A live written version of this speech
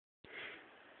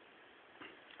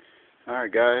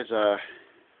Alright guys,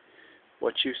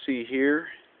 what you see here,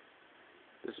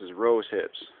 this is rose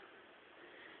hips.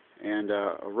 And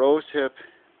a rose hip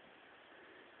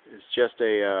is just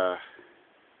you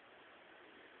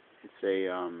say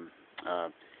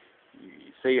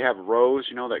you have a rose,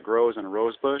 you know, that grows in a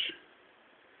rose bush.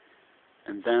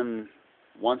 And then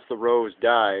once the rose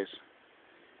dies,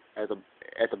 at the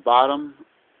bottom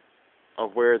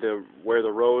of where the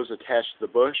rose attached to the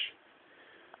bush,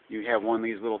 you have one of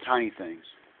these little tiny things.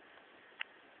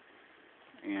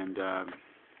 And I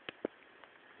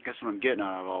guess what I'm getting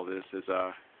out of all this is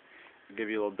I'll give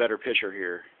you a little better picture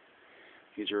here.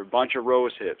 These are a bunch of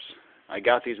rose hips. I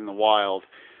got these in the wild.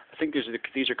 I think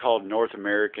these are called North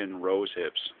American rose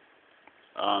hips.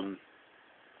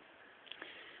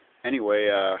 Anyway,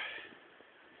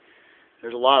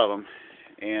 there's a lot of them,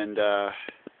 and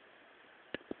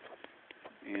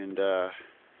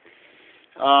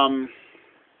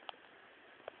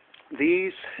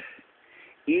these,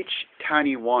 each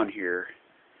tiny one here,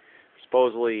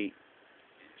 supposedly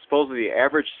the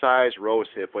average size rose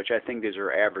hip, which I think these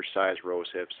are average size rose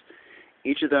hips,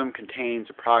 each of them contains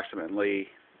approximately,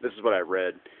 this is what I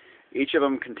read, each of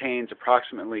them contains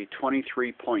approximately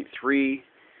 23.3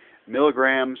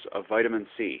 milligrams of vitamin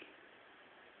C.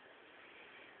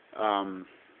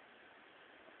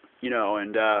 You know,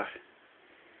 and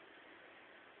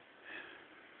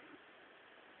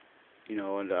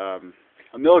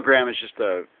a milligram is just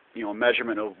a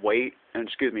measurement of weight, and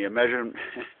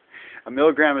a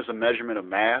milligram is a measurement of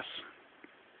mass.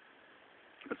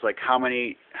 It's like how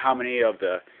many of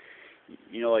the,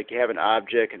 like you have an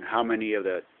object, and how many of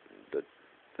the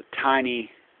tiny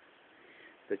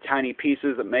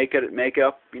pieces that make up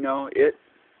it.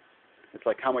 It's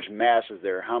like how much mass is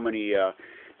there, how many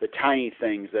the tiny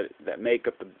things that make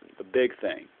up the big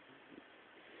thing.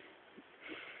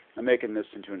 I'm making this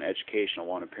into an educational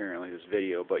one, apparently, this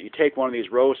video. But you take one of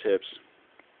these rose hips,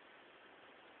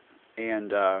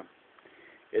 and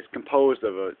it's composed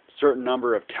of a certain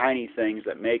number of tiny things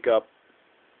that make up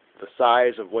the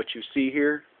size of what you see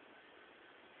here.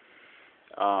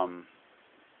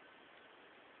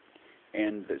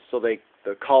 And so they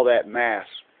call that mass.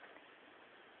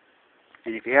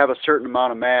 And if you have a certain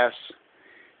amount of mass,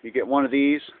 you get one of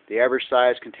these. The average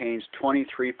size contains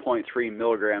 23.3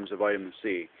 milligrams of vitamin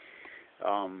C,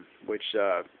 which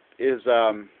is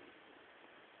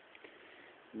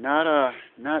not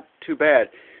too bad,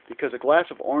 because a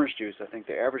glass of orange juice, I think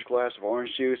the average glass of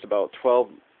orange juice, about 12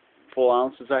 full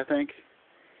ounces, I think,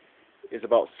 is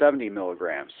about 70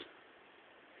 milligrams.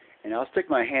 And I'll stick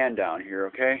my hand down here,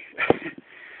 okay?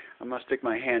 I'm going to stick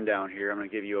my hand down here. I'm going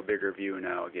to give you a bigger view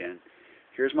now again.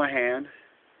 Here's my hand,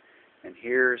 and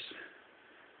here's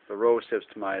the rose hips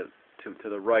to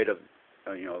the right of,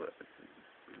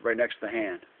 right next to the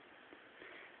hand.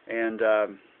 And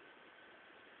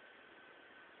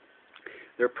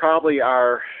there probably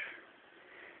are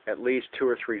at least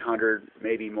 200 or 300,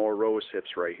 maybe more rose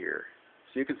hips right here.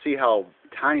 So you can see how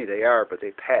tiny they are, but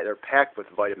they're packed with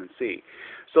vitamin C.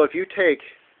 So if you take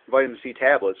vitamin C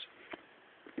tablets,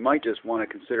 you might just want to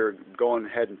consider going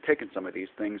ahead and picking some of these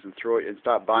things and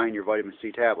stop buying your vitamin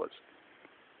C tablets.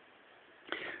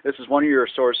 This is one of your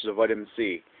sources of vitamin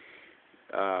C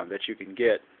that you can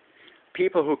get.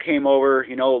 People who came over,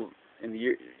 in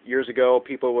the years ago,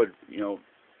 people would,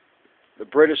 the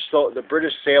British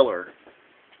sailor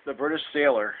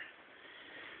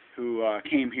who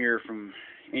came here from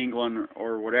England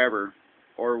or whatever,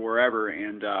 or wherever,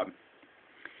 and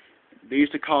they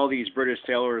used to call these British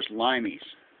sailors limeys,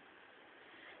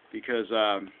 because,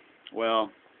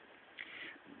 well,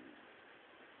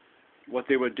 what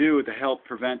they would do to help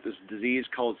prevent this disease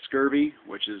called scurvy,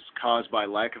 which is caused by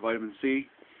lack of vitamin C,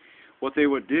 what they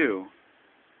would do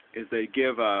is they'd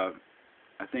give, I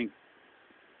think,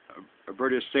 a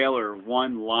British sailor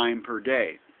 1 lime per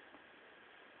day.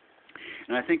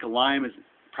 And I think a lime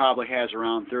probably has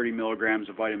around 30 milligrams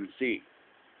of vitamin C.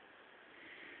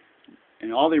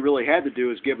 And all they really had to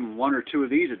do is give them 1 or 2 of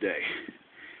these a day.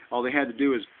 All they had to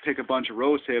do is pick a bunch of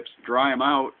rose hips, dry them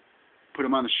out, put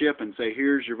them on the ship, and say,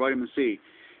 "Here's your vitamin C.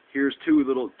 Here's two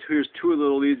little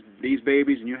these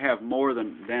babies, and you have more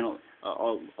than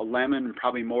a lemon, and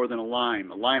probably more than a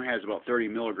lime. A lime has about 30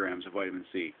 milligrams of vitamin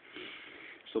C.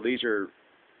 So each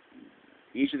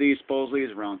of these supposedly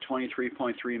is around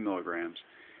 23.3 milligrams.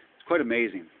 It's quite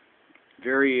amazing.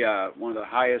 Very one of the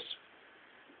highest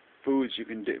foods you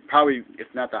can do, probably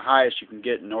if not the highest you can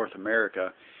get in North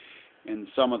America. In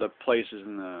some of the places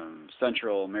in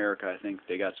Central America, I think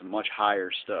they got some much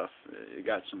higher stuff. They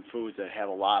got some foods that have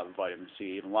a lot of vitamin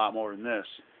C, even a lot more than this,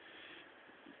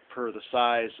 per the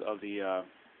size of the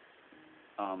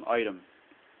item.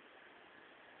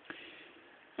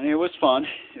 I mean, it was fun.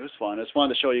 It was fun. It's fun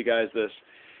to show you guys this.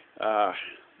 I'm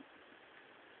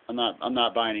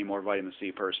not buying any more vitamin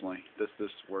C personally. This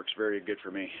works very good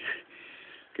for me.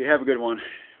 Okay, have a good one.